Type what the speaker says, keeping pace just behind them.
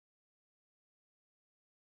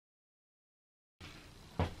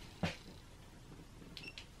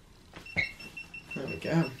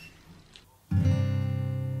go.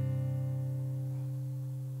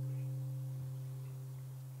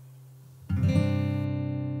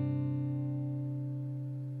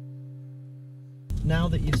 Now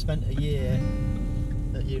that you've spent a year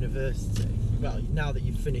at university, well, now that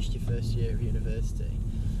you've finished your first year of university,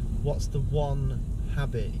 what's the one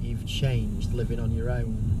habit you've changed living on your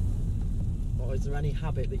own? Or is there any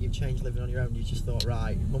habit that you've changed living on your own? You just thought,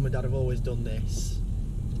 right, mum and dad have always done this,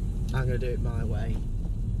 I'm going to do it my way.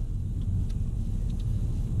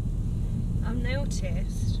 I've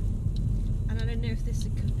noticed, and I don't know if this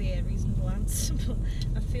could be a reasonable answer, but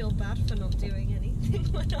I feel bad for not doing anything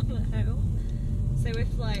when I'm at home. So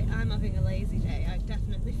if like I'm having a lazy day, I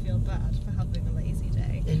definitely feel bad for having a lazy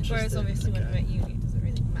day. Whereas obviously when I'm at uni it doesn't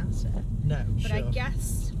really matter. No, but sure. I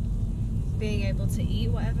guess being able to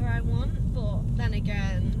eat whatever I want, but then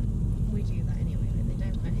again, we do that anyway, really,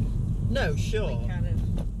 don't we? No, sure. We kind of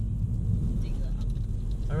do that.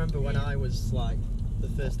 I remember when I was like, the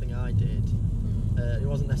first thing I did, it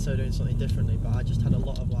wasn't necessarily doing something differently, but I just had a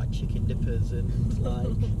lot of like chicken dippers and like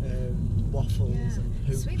waffles and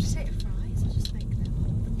hoops. Sweet potato fries, I just make them.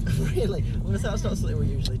 Really? Well, that's not something we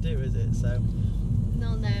usually do, is it? So.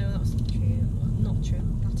 No, that's not true. Well, not true.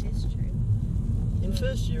 That is true. In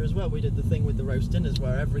first year as well, we did the thing with the roast dinners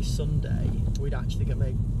where every Sunday we'd actually go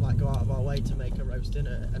out of our way to make a roast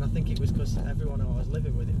dinner, and I think it was because everyone I was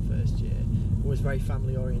living with in first year was very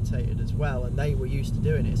family orientated as well, and they were used to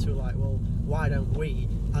doing it, so we were like, well, why don't we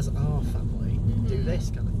as our family do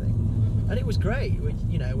this kind of thing? And it was great.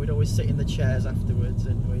 We'd always sit in the chairs afterwards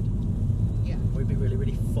and we'd be really,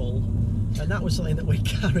 really full, and that was something that we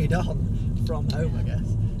carried on from home, I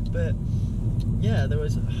guess. But yeah,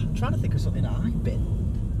 I'm trying to think of something I've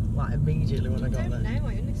been like immediately when I got there. I don't know,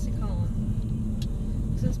 I honestly can't.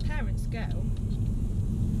 Because as parents go,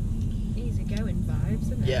 easy going vibes,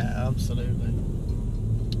 isn't it? Yeah, absolutely.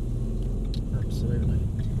 Absolutely.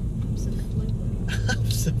 Absolutely.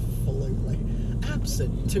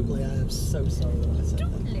 Absolutely. I am so sorry that I said that.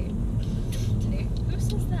 Totally. Who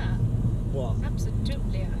says that? What?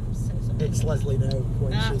 Absolutely, I'm so sorry. It's Leslie Knope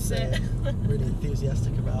when she's really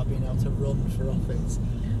enthusiastic about being able to run for office.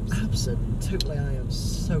 Absolutely, I am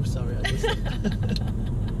so sorry I just said that.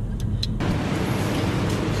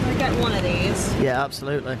 Shall I get one of these? Yeah,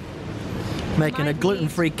 absolutely. Making a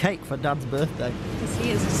gluten-free cake for Dad's birthday. Because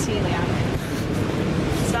he is a celiac.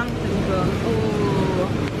 Xanthan gum. Oh.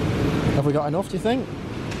 Have we got enough, do you think?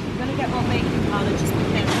 I'm going to get more baking powder just in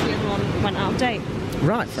case the other one went out of date.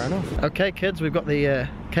 Right, fair enough. Okay, kids, we've got the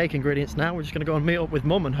cake ingredients now. We're just going to go and meet up with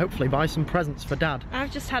Mum and hopefully buy some presents for Dad. I've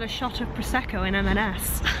just had a shot of Prosecco in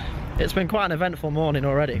M&S. It's been quite an eventful morning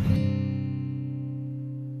already.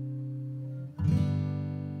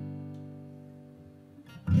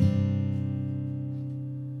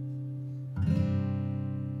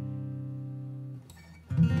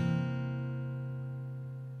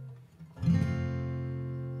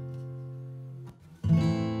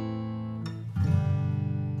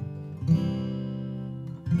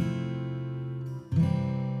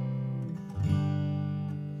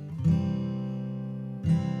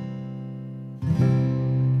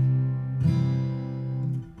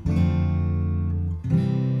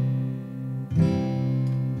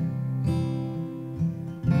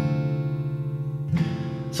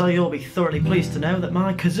 So you'll be thoroughly pleased to know that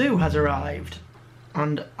my kazoo has arrived,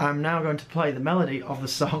 and I'm now going to play the melody of the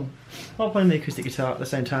song while playing the acoustic guitar at the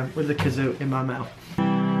same time with the kazoo in my mouth.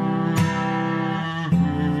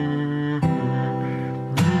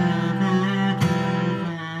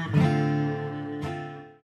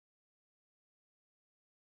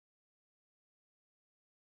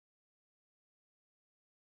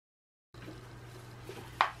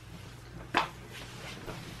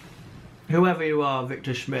 Whoever you are,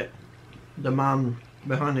 Victor Schmidt, the man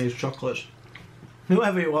behind these chocolates,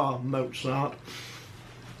 whoever you are, Mozart,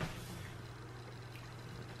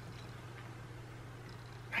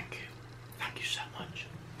 thank you so much.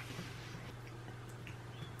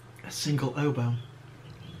 A single oboe.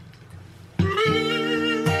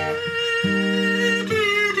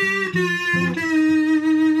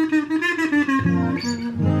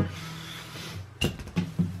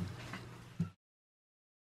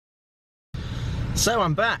 So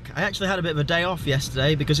I'm back. I actually had a bit of a day off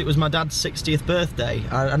yesterday because it was my dad's 60th birthday.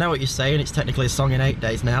 I know what you're saying, it's technically a song in 8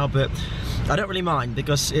 days now, but I don't really mind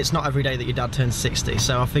because it's not every day that your dad turns 60,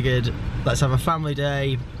 so I figured let's have a family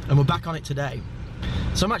day, and we're back on it today.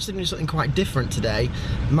 So I'm actually going to do something quite different today.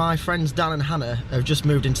 My friends Dan and Hannah have just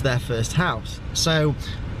moved into their first house, so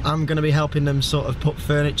I'm going to be helping them sort of put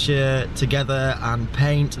furniture together and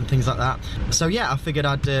paint and things like that. So yeah, I figured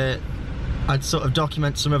I'd I'd sort of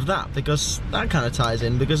document some of that, because that kind of ties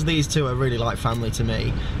in, because these two are really like family to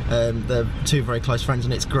me. They're two very close friends,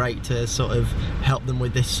 and it's great to sort of help them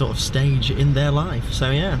with this sort of stage in their life.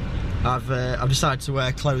 So yeah, I've decided to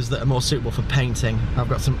wear clothes that are more suitable for painting. I've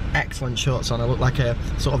got some excellent shorts on. I look like a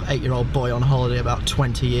sort of 8-year-old boy on holiday about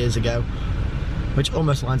 20 years ago, which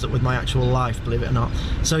almost lines up with my actual life, believe it or not.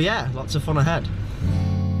 So yeah, lots of fun ahead.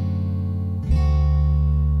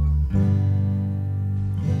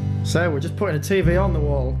 So we're just putting a TV on the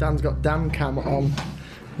wall. Dan's got Dan Cam on.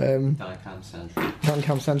 Dan Cam Central. Dan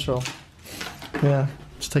Cam Central. Yeah,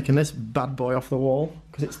 just taking this bad boy off the wall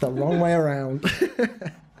because it's the wrong way around.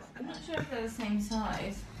 I'm not sure if they're the same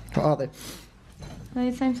size. What are they? Are they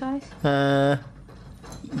the same size?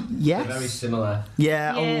 Yes. They're very similar.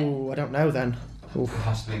 Yeah. Oh, I don't know then. Oof. It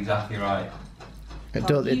has to be exactly right. It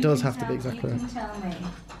does. It does have to be exactly right. You can tell me.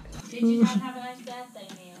 Did your dad have a nice birthday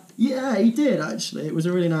meal? Yeah, he did actually. It was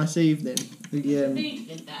a really nice evening. Food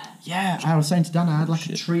good there. Yeah, I was saying to Dan, I had like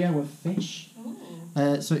a trio of fish.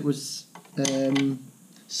 So it was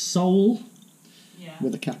sole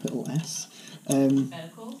with a capital S.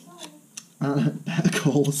 Better Call Saul. Better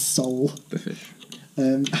Call Saul. The fish.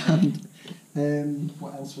 And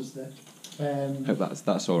what else was there? Hope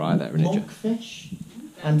that's all right there, isn't it? Monkfish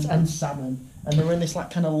and salmon. And they were in this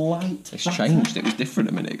like kind of light. It's changed. It was different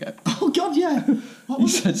a minute ago. Oh God, yeah. What You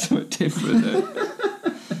was said something different.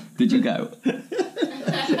 Did you go? Nah,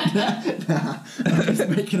 I'm just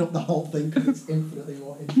making up the whole thing because it's infinitely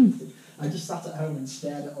more interesting. I just sat at home and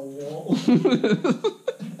stared at a wall.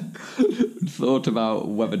 Thought about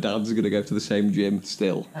whether Dad's going to go to the same gym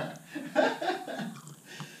still.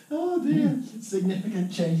 Oh dear,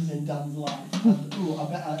 significant changes in Dan's life. And,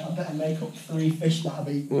 I better make up 3 fish that I've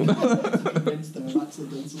eaten to convince them I've actually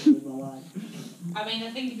done something with my life. I mean,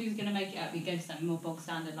 I think if he was going to make it up, he'd go to something more bog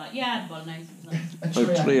standard, like, yeah, I had bolognese. A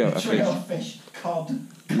trio of fish. Cod, and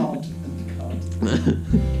cod.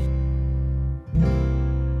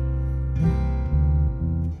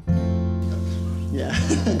 Yeah,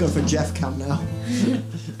 go for Geoff Cam now.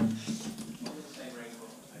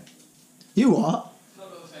 You what?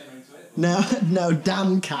 No,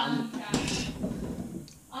 Dan Cam.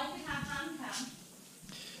 I could have hand cam.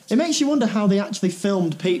 It makes you wonder how they actually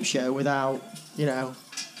filmed Peep Show without, you know,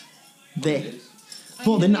 this.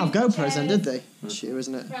 But they didn't have GoPros then, did they? This year,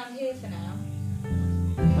 isn't it? Around here for now.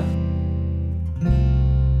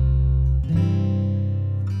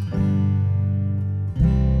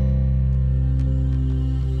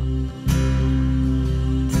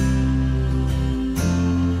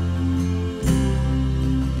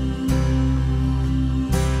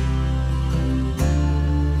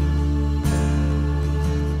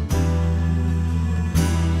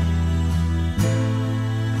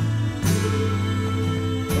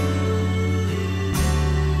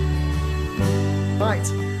 Right,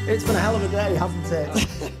 it's been a hell of a day, hasn't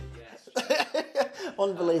it?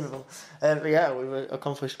 Unbelievable. But yeah, we've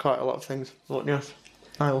accomplished quite a lot of things. But yes,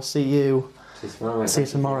 I will see you. See you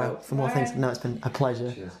tomorrow for more things. No, it's been a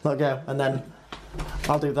pleasure. Cheers. Let go, and then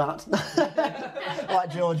I'll do that.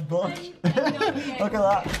 Like George Bush. Look at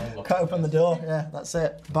that. Can't open the door. Yeah, that's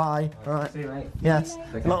it. Bye. All right. See you, mate. Yes.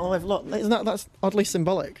 Look, isn't that's oddly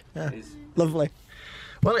symbolic? Yeah. It is. Lovely.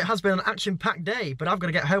 Well, it has been an action-packed day, but I've got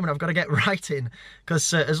to get home and I've got to get writing,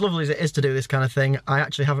 because as lovely as it is to do this kind of thing, I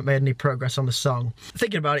actually haven't made any progress on the song.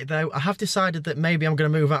 Thinking about it though, I have decided that maybe I'm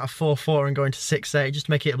going to move out of 4/4 and go into 6/8, just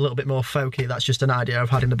to make it a little bit more folky. That's just an idea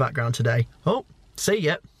I've had in the background today. Oh, see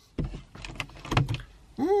ya.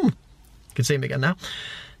 You can see me again now.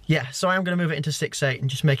 Yeah, so I am going to move it into 6/8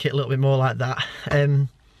 and just make it a little bit more like that.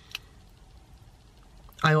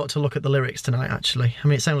 I ought to look at the lyrics tonight, actually. I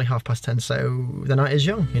mean, it's only 10:30, so the night is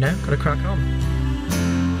young, you know? Gotta crack on.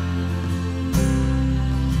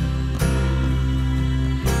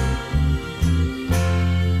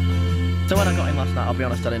 So when I got in last night, I'll be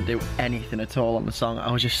honest, I didn't do anything at all on the song.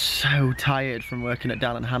 I was just so tired from working at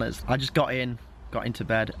Dan and Hannah's. I just got into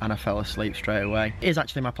bed, and I fell asleep straight away. It is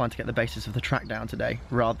actually my plan to get the basis of the track down today,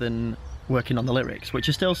 rather than working on the lyrics, which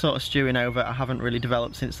is still sort of stewing over. I haven't really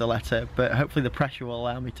developed since the letter, but hopefully the pressure will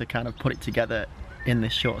allow me to kind of put it together in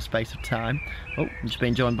this short space of time. Oh, I'm just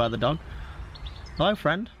being joined by the dog. Hello,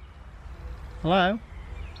 friend. Hello.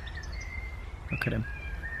 Look at him.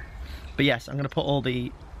 But yes, I'm going to put all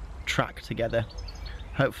the track together,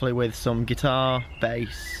 hopefully with some guitar,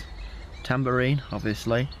 bass, tambourine,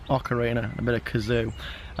 obviously, ocarina, a bit of kazoo,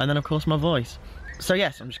 and then of course my voice. So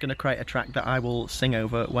yes, I'm just going to create a track that I will sing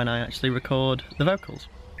over when I actually record the vocals.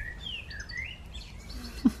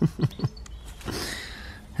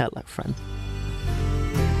 Hello, friend.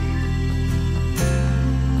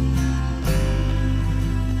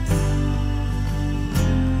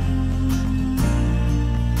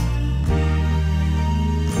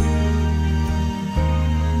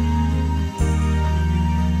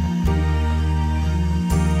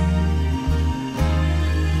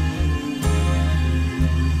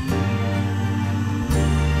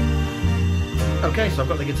 Okay, so I've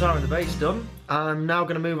got the guitar and the bass done. I'm now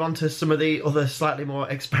going to move on to some of the other slightly more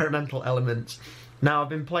experimental elements. Now, I've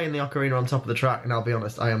been playing the ocarina on top of the track, and I'll be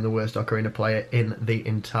honest, I am the worst ocarina player in the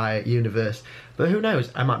entire universe. But who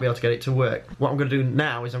knows, I might be able to get it to work. What I'm going to do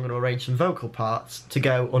now is I'm going to arrange some vocal parts to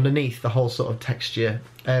go underneath the whole sort of texture.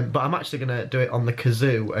 But I'm actually going to do it on the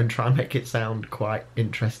kazoo and try and make it sound quite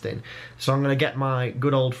interesting. So I'm going to get my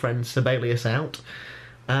good old friend Sibelius out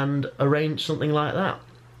and arrange something like that,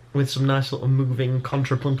 with some nice little moving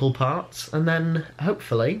contrapuntal parts, and then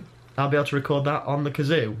hopefully I'll be able to record that on the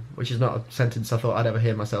kazoo, which is not a sentence I thought I'd ever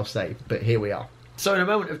hear myself say, but here we are. So in a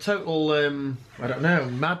moment of total, I don't know,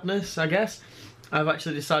 madness, I guess, I've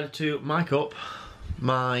actually decided to mic up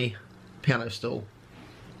my piano stool.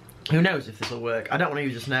 Who knows if this will work? I don't want to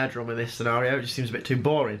use a snare drum in this scenario, it just seems a bit too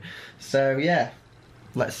boring. So yeah,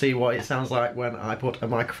 let's see what it sounds like when I put a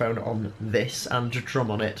microphone on this and a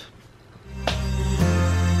drum on it.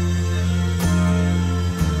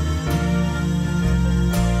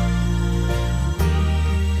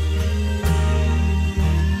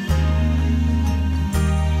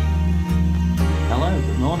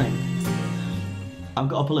 I've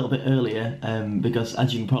got up a little bit earlier because,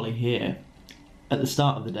 as you can probably hear, at the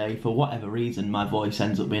start of the day, for whatever reason, my voice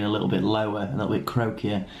ends up being a little bit lower, a little bit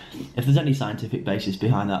croakier. If there's any scientific basis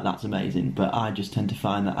behind that, that's amazing, but I just tend to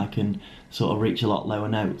find that I can sort of reach a lot lower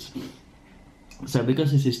notes. So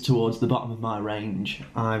because this is towards the bottom of my range,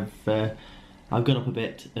 I've got up a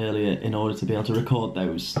bit earlier in order to be able to record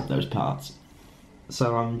those parts.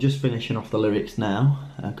 So I'm just finishing off the lyrics now,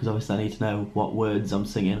 because obviously I need to know what words I'm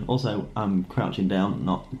singing. Also, I'm crouching down,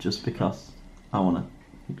 not just because I'm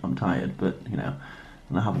tired, but, you know,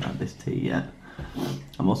 and I haven't had this tea yet.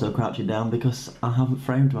 I'm also crouching down because I haven't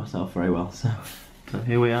framed myself very well, so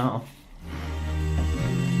here we are.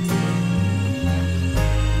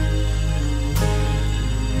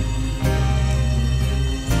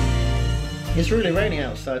 It's really raining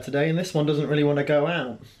outside today, and this one doesn't really want to go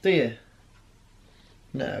out, do you?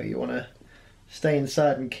 No, you want to stay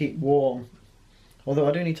inside and keep warm. Although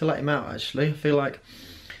I do need to let him out, actually. I feel like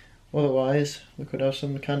otherwise we could have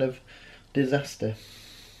some kind of disaster.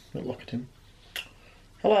 Look at him.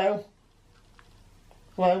 Hello?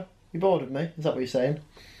 Hello? You bored of me? Is that what you're saying?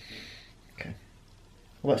 Okay.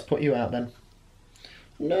 Well, let's put you out then.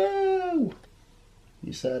 No!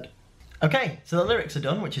 You said. Okay, so the lyrics are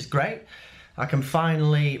done, which is great. I can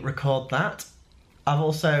finally record that. I've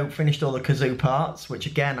also finished all the kazoo parts, which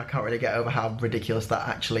again, I can't really get over how ridiculous that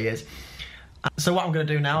actually is. So what I'm going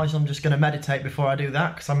to do now is I'm just going to meditate before I do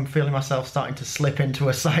that, because I'm feeling myself starting to slip into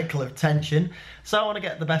a cycle of tension. So I want to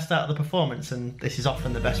get the best out of the performance, and this is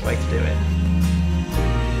often the best way to do it.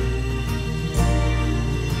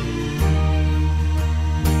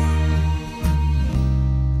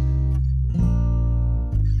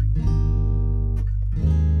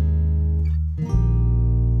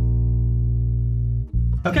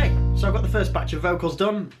 Okay, so I've got the first batch of vocals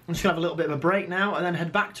done. I'm just going to have a little bit of a break now and then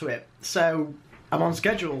head back to it. So I'm on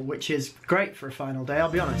schedule, which is great for a final day,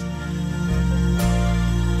 I'll be honest.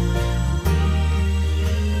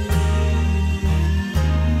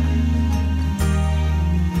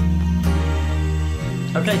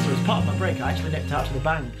 Okay, so as part of my break, I actually nipped out to the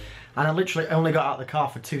bang, and I literally only got out of the car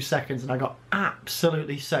for 2 seconds and I got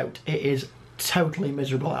absolutely soaked. It is totally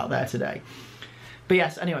miserable out there today. But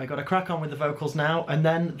yes, anyway, I've got to crack on with the vocals now, and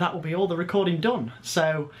then that will be all the recording done.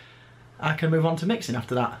 So I can move on to mixing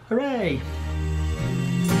after that. Hooray!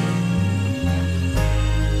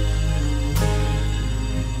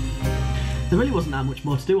 There really wasn't that much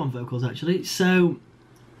more to do on vocals, actually, so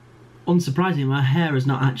unsurprisingly, my hair has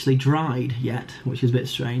not actually dried yet, which is a bit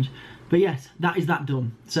strange. But yes, that is that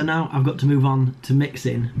done. So now I've got to move on to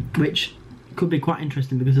mixing, which could be quite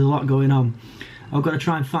interesting because there's a lot going on. I've got to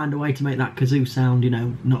try and find a way to make that kazoo sound, you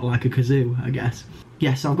know, not like a kazoo, I guess.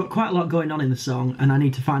 Yeah, so I've got quite a lot going on in the song, and I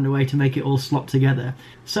need to find a way to make it all slot together.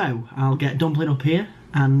 So I'll get Dumpling up here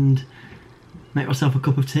and make myself a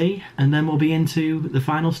cup of tea, and then we'll be into the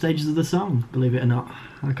final stages of the song, believe it or not.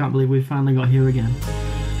 I can't believe we've finally got here again.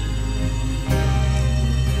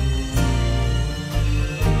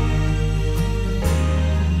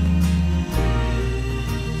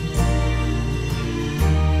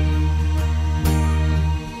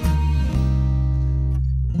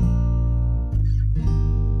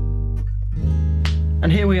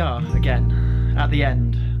 And here we are again, at the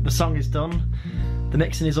end. The song is done, the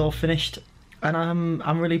mixing is all finished, and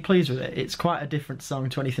I'm really pleased with it. It's quite a different song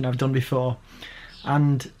to anything I've done before,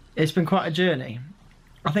 and it's been quite a journey.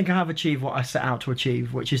 I think I have achieved what I set out to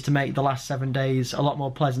achieve, which is to make the last 7 days a lot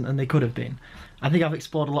more pleasant than they could have been. I think I've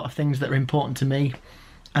explored a lot of things that are important to me,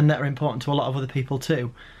 and that are important to a lot of other people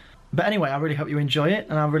too. But anyway, I really hope you enjoy it,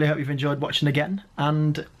 and I really hope you've enjoyed watching again.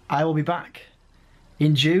 And I will be back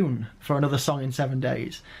in June for another Song in 7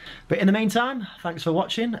 days. But in the meantime, thanks for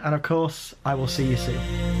watching, and of course, I will see you soon.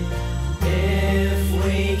 If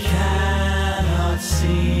we cannot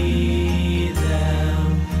see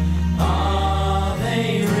them, are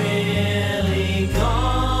they really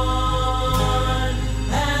gone?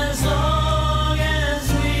 As long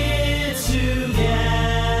as we're together,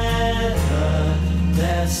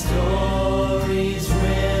 their stories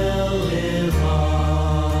will live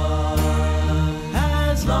on.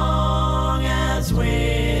 As long as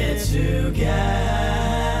we're together.